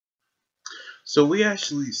So we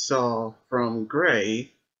actually saw from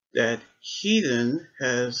Gray that Hien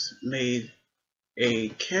has made a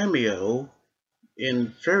cameo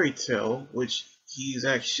in Fairy Tale, which he's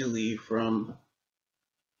actually from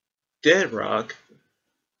Dead Rock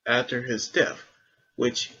after his death,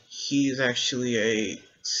 which he's actually a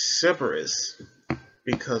Cerberus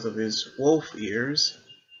because of his wolf ears,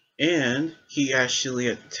 and he actually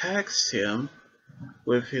attacks him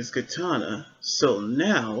with his katana. So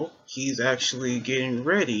now he's actually getting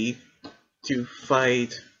ready to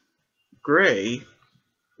fight Gray,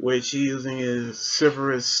 which he's using his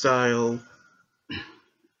Cerberus style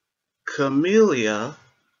Camellia,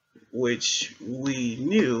 which we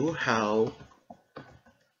knew how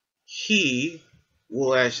he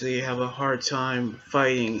will actually have a hard time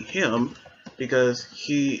fighting him because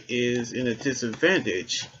he is in a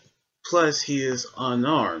disadvantage. Plus, he is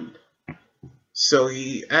unarmed. So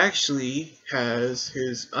he actually has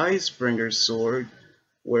his Icebringer sword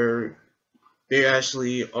where they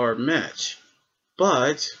actually are matched.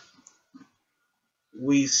 But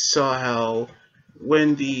we saw how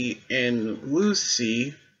Wendy and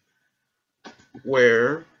Lucy,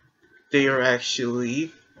 where they are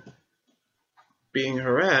actually being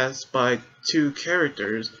harassed by two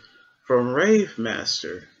characters from Rave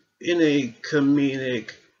Master in a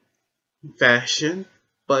comedic fashion,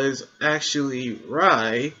 but it's actually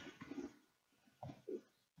Rai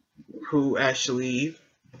who actually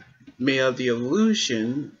made up the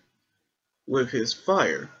illusion with his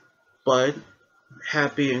fire. But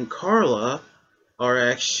Happy and Carla are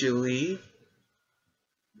actually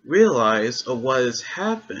realized of what has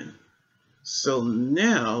happened. So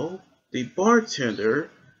now the bartender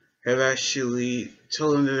have actually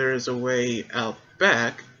told him that there is a way out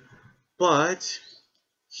back, but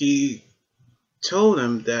he told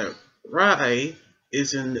him that Rai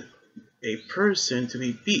isn't a person to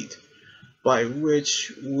be beat, by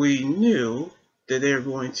which we knew that they are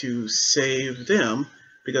going to save them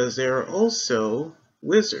because they are also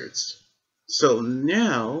wizards. So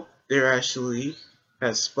now they actually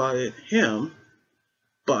have spotted him,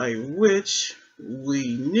 by which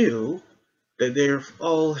we knew that they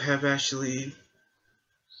all have actually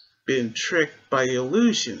been tricked by the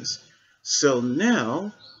illusions. So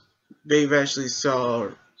now they've actually saw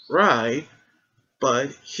Rai, but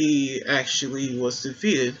he actually was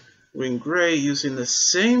defeated when Gray using the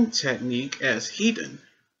same technique as Hien,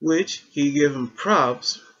 which he gave him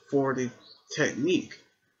props for the technique,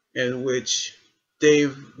 in which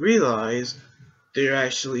they've realized they're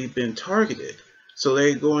actually been targeted. So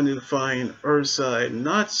they're going to find Ursa and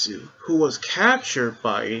Natsu, who was captured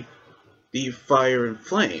by the fire and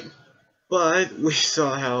flame. But we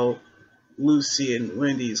saw how Lucy and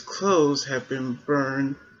Wendy's clothes have been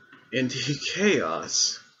burned into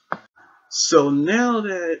chaos. So now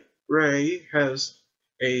that Ray has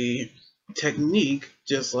a technique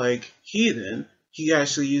just like Hien, he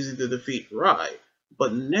actually uses it to defeat Rai.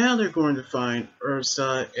 But now they're going to find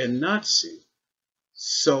Ursa and Natsu.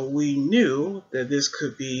 So we knew that this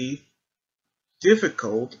could be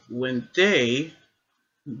difficult when they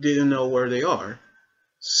didn't know where they are.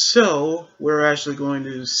 So we're actually going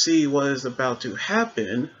to see what is about to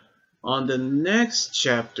happen on the next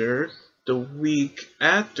chapter the week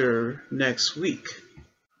after next week.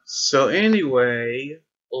 So anyway,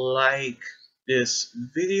 like this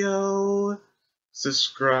video,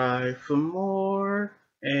 subscribe for more,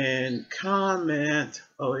 and comment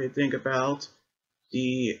what you think about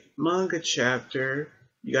the manga chapter.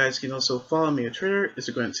 You guys can also follow me on Twitter,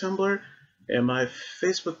 Instagram, Tumblr, and my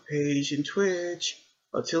Facebook page and Twitch.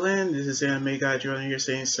 Until then, this is Anime Guy Jordan here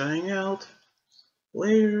saying signing out.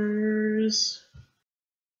 Laters.